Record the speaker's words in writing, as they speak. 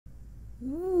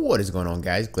What is going on,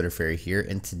 guys? Glitter Fairy here,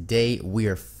 and today we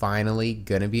are finally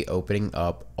going to be opening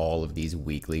up all of these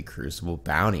weekly Crucible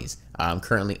bounties. I'm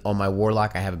currently on my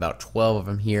Warlock. I have about 12 of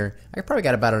them here. I probably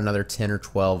got about another 10 or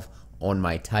 12 on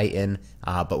my Titan,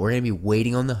 but we're going to be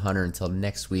waiting on the Hunter until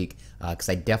next week because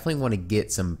I definitely want to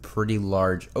get some pretty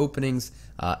large openings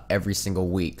every single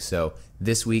week. So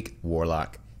this week,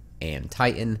 Warlock and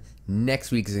Titan.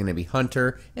 Next week is going to be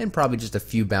Hunter and probably just a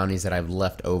few bounties that I've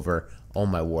left over on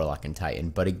my Warlock and Titan.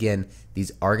 But again,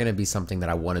 these are going to be something that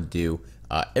I want to do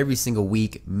every single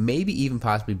week, maybe even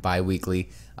possibly bi-weekly.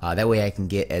 That way I can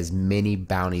get as many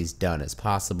bounties done as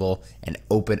possible and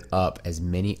open up as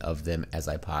many of them as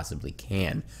I possibly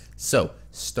can. So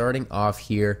starting off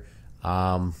here,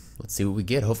 let's see what we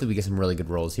get. Hopefully we get some really good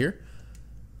rolls here.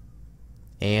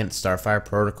 And Starfire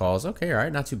Protocols. Okay, all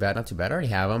right, not too bad, not too bad. I already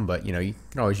have them, but you know, you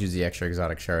can always use the extra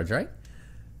exotic shards, right?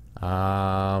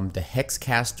 The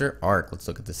Hexcaster Arc. Let's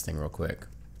look at this thing real quick.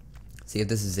 See if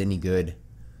this is any good.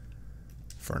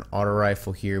 For an auto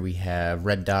rifle here, we have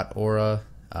Red Dot Aura,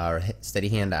 Steady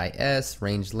Hand IS,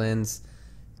 Ranged Lens,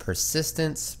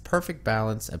 Persistence, Perfect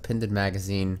Balance, Appended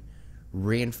Magazine,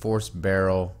 Reinforced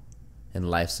Barrel, and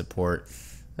Life Support.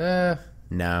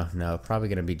 No, probably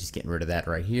gonna be just getting rid of that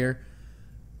right here.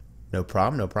 No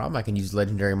problem, no problem. I can use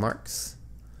Legendary Marks.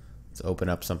 Let's open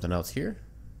up something else here.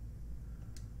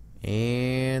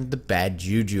 And the Bad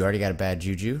Juju. Already got a Bad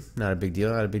Juju. Not a big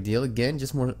deal, not a big deal. Again,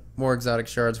 just more exotic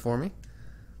shards for me.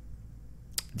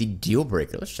 The Deal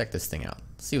Breaker. Let's check this thing out.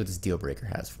 Let's see what this Deal Breaker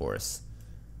has for us.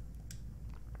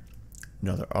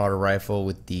 Another auto rifle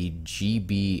with the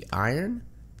GB Iron.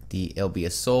 The LB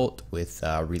Assault with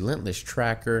Relentless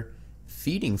Tracker.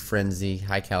 Feeding Frenzy.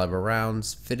 High caliber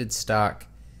rounds. Fitted stock.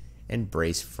 And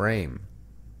Brace Frame.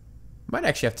 Might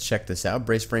actually have to check this out.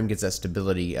 Brace Frame gets that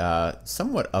stability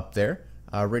somewhat up there.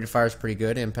 Rate of fire is pretty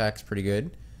good. Impact's pretty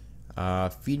good.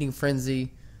 Feeding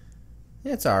Frenzy,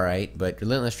 it's alright, but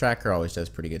Relentless Tracker always does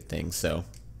pretty good things, so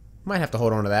might have to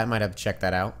hold on to that. Might have to check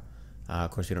that out.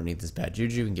 Of course, we don't need this Bad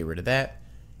Juju. We can get rid of that.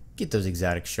 Get those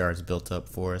exotic shards built up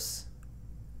for us.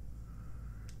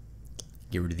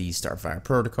 Get rid of these Starfire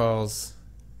Protocols.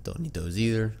 Don't need those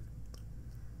either.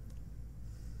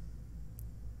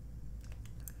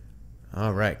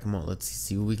 Alright, come on, let's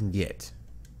see what we can get.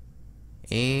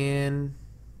 And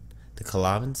the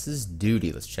Calavance's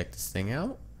Duty. Let's check this thing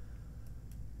out.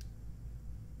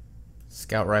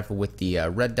 Scout Rifle with the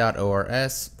Red Dot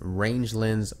ORS, Range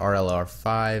Lens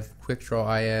RLR5, Quick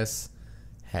Draw IS,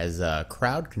 has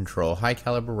Crowd Control, High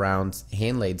Caliber Rounds,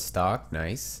 Hand Laid Stock,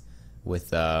 nice,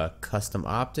 with Custom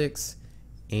Optics,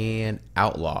 and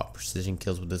Outlaw. Precision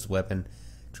kills with this weapon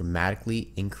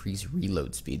dramatically increase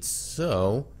reload speed.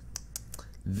 So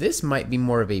this might be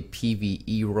more of a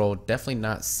PvE role. Definitely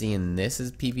not seeing this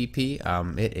as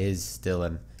PvP. It is still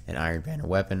an Iron Banner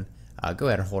weapon. Go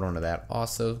ahead and hold on to that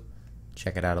also.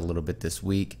 Check it out a little bit this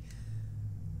week.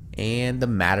 And the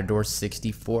Matador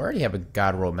 64. I already have a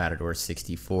God Roll Matador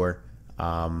 64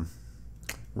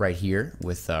 right here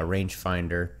with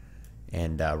Rangefinder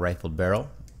and Rifled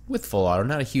Barrel with full auto.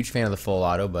 Not a huge fan of the full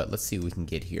auto, but let's see what we can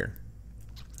get here.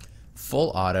 Full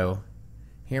auto.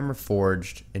 Hammer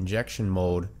Forged, Injection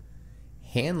Mold,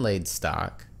 Hand Laid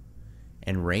Stock,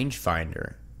 and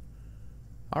Rangefinder.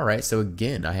 Alright, so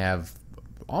again, I have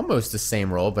almost the same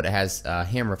roll, but it has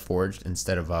Hammer Forged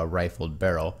instead of Rifled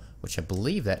Barrel, which I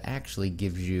believe that actually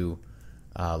gives you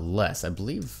less. I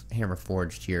believe Hammer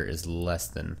Forged here is less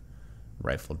than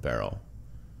Rifled Barrel.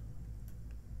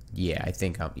 Yeah, I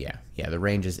think, yeah, the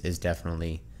range is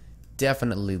definitely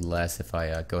less if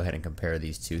I go ahead and compare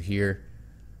these two here.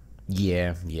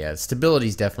 Yeah, stability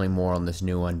is definitely more on this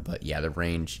new one, but yeah, the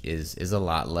range is a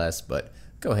lot less, but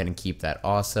go ahead and keep that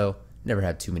also. Never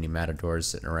had too many Matadors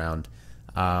sitting around.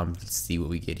 Let's see what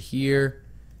we get here.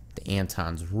 The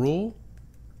Anton's Rule.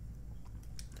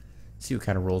 See what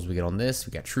kind of rolls we get on this.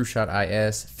 We got True Shot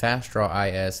IS, Fast Draw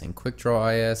IS, and Quick Draw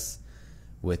IS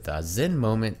with Zen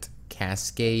Moment,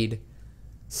 Cascade,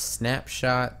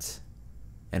 Snapshot,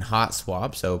 and Hot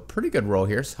Swap. So pretty good roll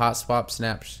here. Hot Swap,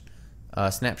 Snapshot,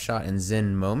 and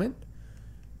Zen Moment.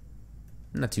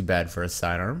 Not too bad for a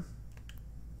sidearm.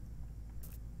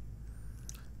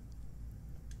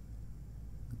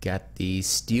 Got the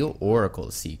Steel Oracle.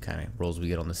 Let's see kind of rolls we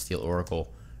get on the Steel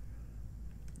Oracle.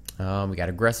 We got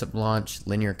Aggressive Launch,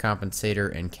 Linear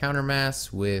Compensator, and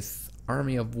Countermass with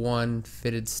Army of One,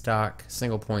 Fitted Stock,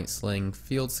 Single Point Sling,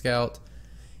 Field Scout,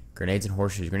 Grenades and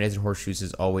Horseshoes. Grenades and Horseshoes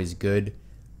is always good.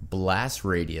 Blast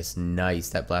Radius, nice.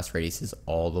 That Blast Radius is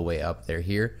all the way up there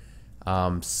here.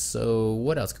 So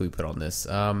what else could we put on this?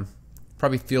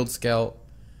 Probably Field Scout,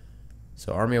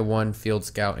 So Army of One, Field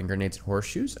Scout, and Grenades and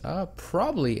Horseshoes. I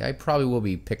probably will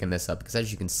be picking this up because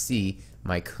as you can see,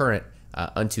 my current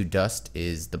Unto Dust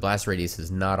is the blast radius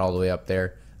is not all the way up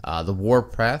there. The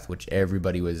Warpath, which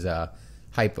everybody was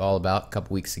hyped all about a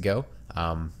couple weeks ago,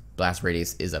 blast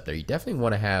radius is up there. You definitely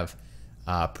want to have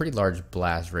a pretty large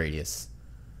blast radius.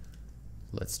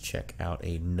 Let's check out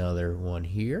another one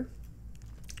here.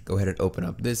 Go ahead and open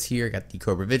up this here. Got the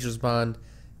Cobra Vigil's Bond.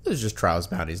 Those are just Trials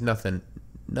Bounties.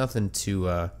 Nothing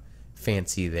too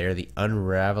fancy there. The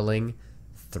Unraveling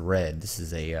Thread. This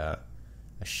is a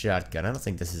shotgun. I don't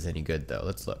think this is any good though.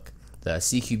 Let's look. The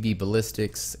CQB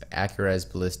Ballistics,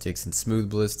 Accurized Ballistics, and Smooth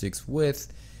Ballistics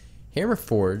with Hammer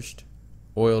Forged,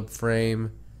 Oiled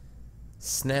Frame,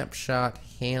 Snapshot,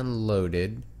 Hand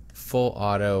Loaded, Full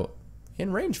Auto,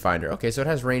 and Rangefinder. Okay, so it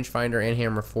has Rangefinder and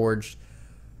Hammer Forged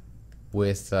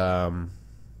with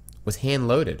Hand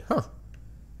Loaded. Huh.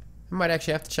 I might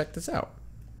actually have to check this out.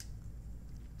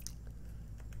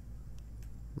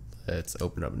 Let's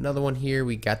open up another one here.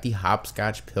 We got the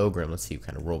Hopscotch Pilgrim. Let's see what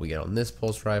kind of roll we get on this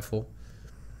pulse rifle.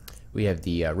 We have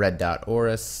the Red Dot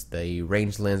Oris, the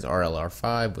Range Lens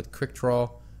RLR5 with Quick Draw.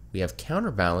 We have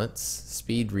Counterbalance,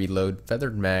 Speed Reload,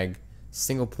 Feathered Mag,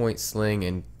 Single Point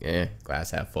Sling, and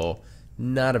Glass Half Full.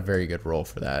 Not a very good roll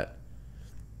for that.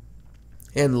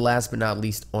 And last but not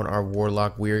least on our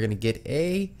Warlock, we are going to get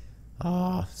a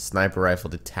sniper rifle,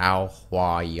 the Tao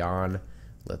Hua Yan.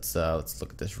 Let's look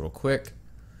at this real quick.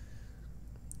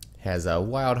 Has a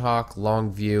Wild Hawk,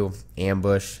 Long View,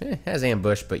 Ambush. Has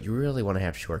Ambush, but you really want to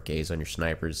have short gaze on your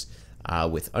snipers.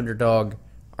 With Underdog,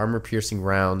 Armor Piercing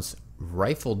Rounds,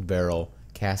 Rifled Barrel,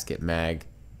 Casket Mag,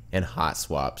 and Hot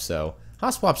Swap. So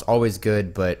Hot Swap's always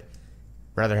good, but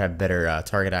rather have better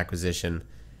target acquisition.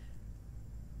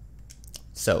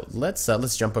 So let's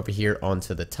jump over here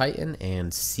onto the Titan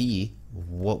and see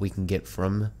what we can get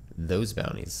from those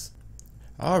bounties.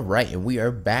 Alright, and we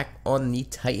are back on the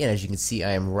Titan. As you can see,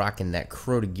 I am rocking that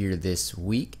Crota gear this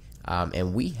week.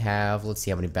 And we have, let's see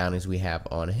how many bounties we have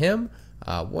on him.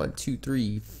 1, 2,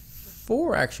 3,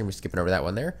 4. Actually, we're skipping over that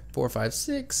one there. 4, 5,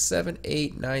 6, 7,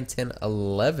 8, 9, 10,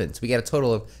 11. So we got a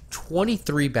total of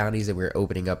 23 bounties that we're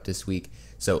opening up this week.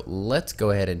 So let's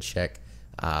go ahead and check,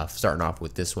 starting off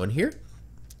with this one here.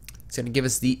 It's going to give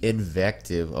us the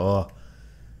Invective. Oh,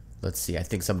 let's see. I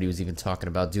think somebody was even talking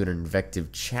about doing an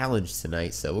Invective challenge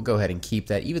tonight. So we'll go ahead and keep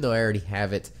that. Even though I already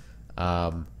have it,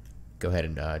 go ahead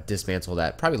and dismantle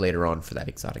that probably later on for that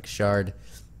exotic shard.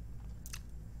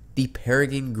 The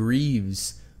Peregrine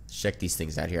Greaves. Let's check these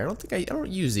things out here. I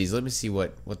don't use these. Let me see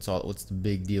what's the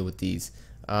big deal with these.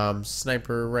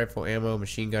 Sniper rifle ammo,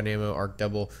 machine gun ammo, arc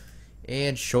double.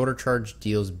 And shoulder charge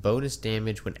deals bonus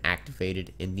damage when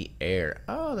activated in the air.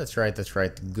 Oh, that's right.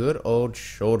 The good old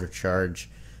shoulder charge.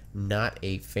 Not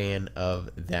a fan of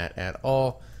that at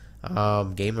all.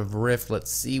 Game of Rift.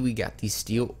 Let's see. We got the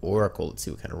Steel Oracle. Let's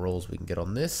see what kind of rolls we can get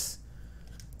on this.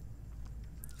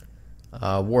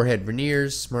 Warhead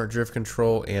Veneers, Smart Drift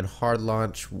Control, and Hard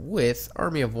Launch with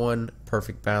Army of One,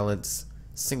 Perfect Balance,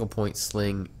 Single Point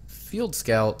Sling, Field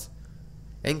Scout,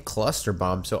 and Cluster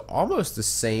Bomb. So almost the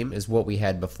same as what we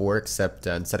had before, except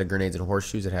instead of Grenades and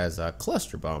Horseshoes, it has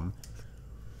Cluster Bomb.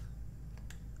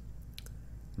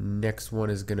 Next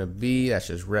one is going to be, that's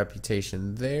just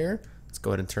Reputation there. Let's go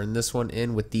ahead and turn this one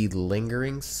in with the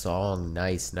Lingering Song.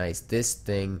 Nice. This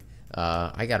thing,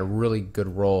 I got a really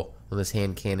good roll on this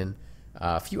hand cannon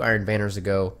a few Iron Banners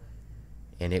ago,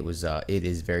 and it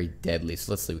is very deadly.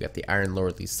 So let's see, we got the Iron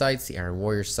Lordly Sights, the Iron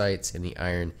Warrior Sights, and the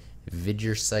Iron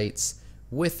Vigor Sights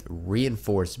with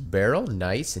Reinforced Barrel.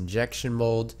 Nice. Injection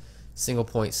Mold, Single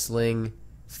Point Sling,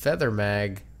 Feather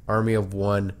Mag, Army of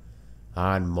One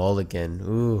on Mulligan.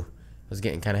 Ooh, I was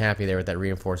getting kind of happy there with that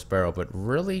Reinforced Barrel, but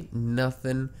really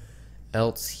nothing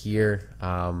else here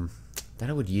that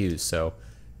I would use. So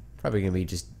probably going to be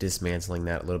just dismantling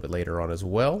that a little bit later on as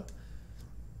well.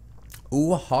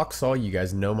 Ooh, a Hawksaw. You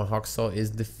guys know my Hawksaw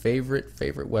is the favorite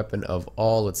weapon of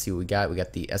all. Let's see what we got. We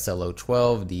got the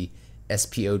SLO-12, the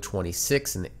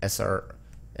SPO-26, and the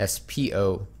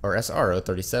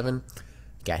SRO-37.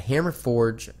 Got Hammer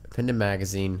Forge, Pendant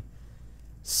Magazine,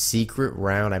 Secret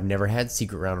Round. I've never had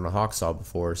Secret Round on a Hawksaw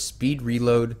before. Speed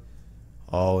Reload.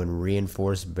 Oh, and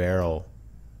Reinforced Barrel.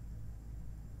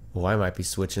 Oh, I might be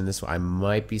switching this one. I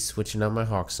might be switching on my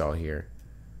Hawksaw here.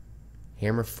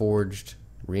 Hammer Forged,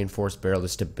 Reinforced Barrel. The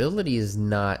stability is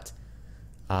not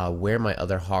where my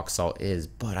other Hawksaw is,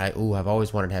 but I've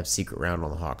always wanted to have Secret Round on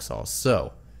the Hawksaw.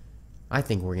 So I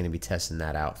think we're going to be testing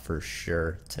that out for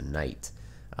sure tonight.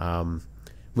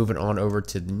 Moving on over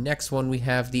to the next one, we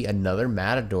have another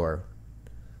Matador.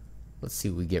 Let's see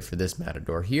what we get for this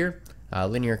Matador here.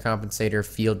 linear compensator,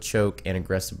 field choke, and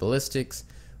aggressive ballistics.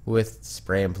 With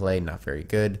spray and play, not very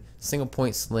good. Single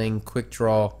point sling, quick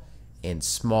draw, and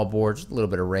small bore, just a little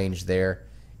bit of range there.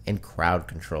 And crowd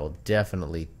control,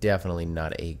 definitely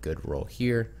not a good roll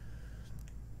here.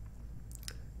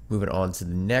 Moving on to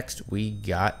the next, we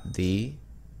got the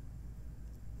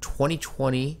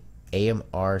 2020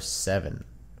 AMR 7.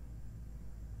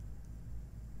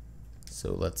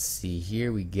 So let's see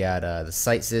here, we got the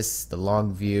sight assist, the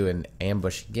long view, and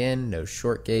ambush again, no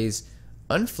short gaze.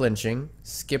 Unflinching,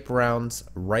 skip rounds,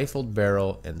 rifled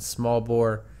barrel, and small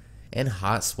bore, and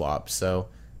hot swap. So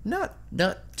not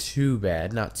too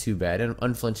bad, and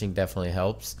unflinching definitely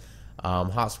helps.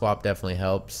 Hot swap definitely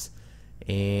helps,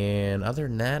 and other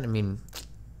than that, I mean,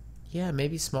 yeah,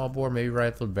 maybe small bore, maybe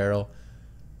rifled barrel.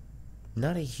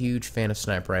 Not a huge fan of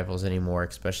sniper rifles anymore,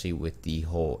 especially with the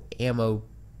whole ammo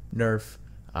nerf.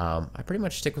 I pretty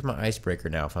much stick with my icebreaker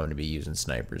now if I'm going to be using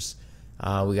snipers.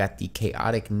 We got the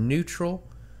chaotic neutral.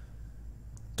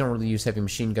 Don't really use heavy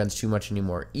machine guns too much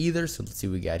anymore either. So let's see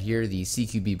what we got here. The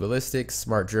CQB ballistics,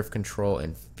 smart drift control,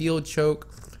 and field choke.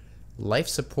 Life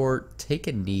support, take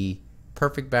a knee,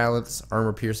 perfect balance,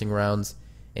 armor piercing rounds,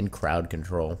 and crowd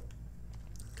control.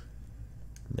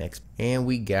 Next, and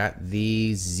we got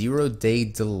the 0-day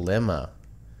dilemma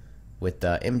with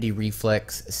MD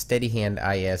reflex, steady hand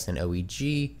IS, and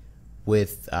OEG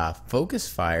with focus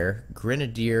fire,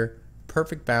 grenadier,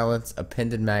 perfect balance,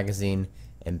 appended magazine,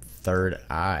 and third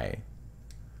eye.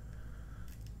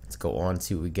 Let's go on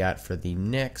to what we got for the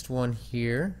next one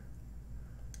here.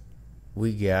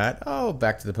 We got,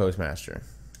 back to the postmaster.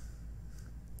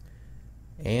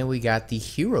 And we got the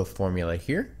hero formula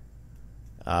here.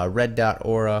 Red dot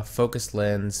aura, focus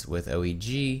lens with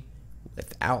OEG,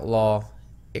 with outlaw,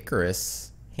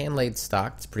 Icarus, hand laid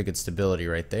stock. It's pretty good stability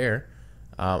right there.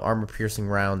 Armor piercing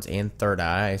rounds and third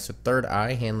eye. So third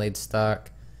eye, hand laid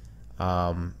stock,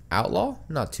 outlaw,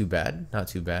 not too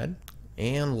bad.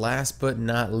 And last but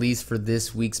not least for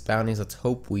this week's bounties, let's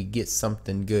hope we get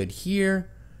something good here.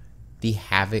 The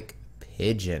Havoc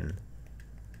Pigeon.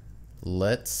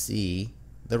 Let's see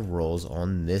the rolls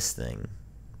on this thing.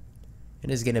 It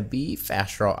is going to be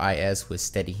fast draw IS with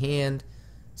steady hand,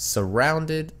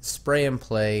 surrounded, spray and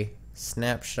play,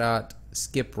 snapshot,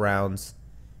 skip rounds,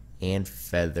 and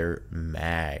feather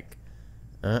mag.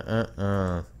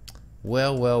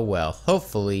 Well.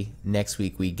 Hopefully next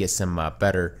week we get some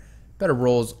better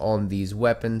rolls on these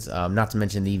weapons. Not to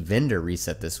mention the vendor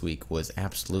reset this week was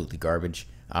absolutely garbage.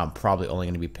 I'm probably only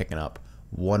going to be picking up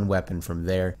one weapon from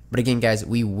there. But again, guys,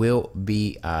 we will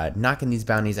be knocking these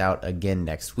bounties out again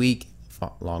next week,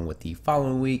 along with the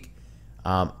following week,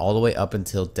 all the way up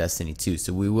until Destiny 2.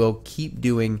 So we will keep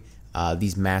doing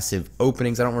these massive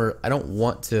openings. I don't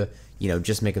want to,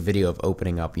 just make a video of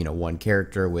opening up, one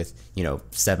character with,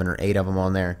 7 or 8 of them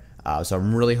on there. So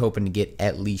I'm really hoping to get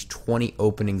at least 20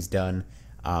 openings done,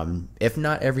 if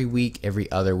not every week,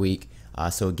 every other week.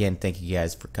 So again, thank you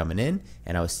guys for coming in,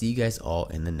 and I will see you guys all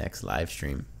in the next live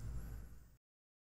stream.